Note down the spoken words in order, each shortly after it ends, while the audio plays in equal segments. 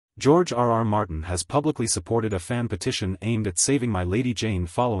George R.R. Martin has publicly supported a fan petition aimed at saving My Lady Jane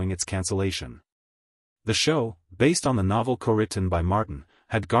following its cancellation. The show, based on the novel co-written by Martin,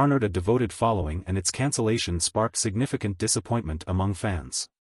 had garnered a devoted following, and its cancellation sparked significant disappointment among fans.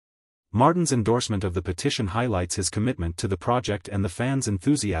 Martin's endorsement of the petition highlights his commitment to the project and the fans'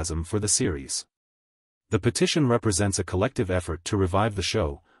 enthusiasm for the series. The petition represents a collective effort to revive the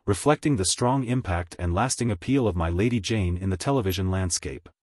show, reflecting the strong impact and lasting appeal of My Lady Jane in the television landscape.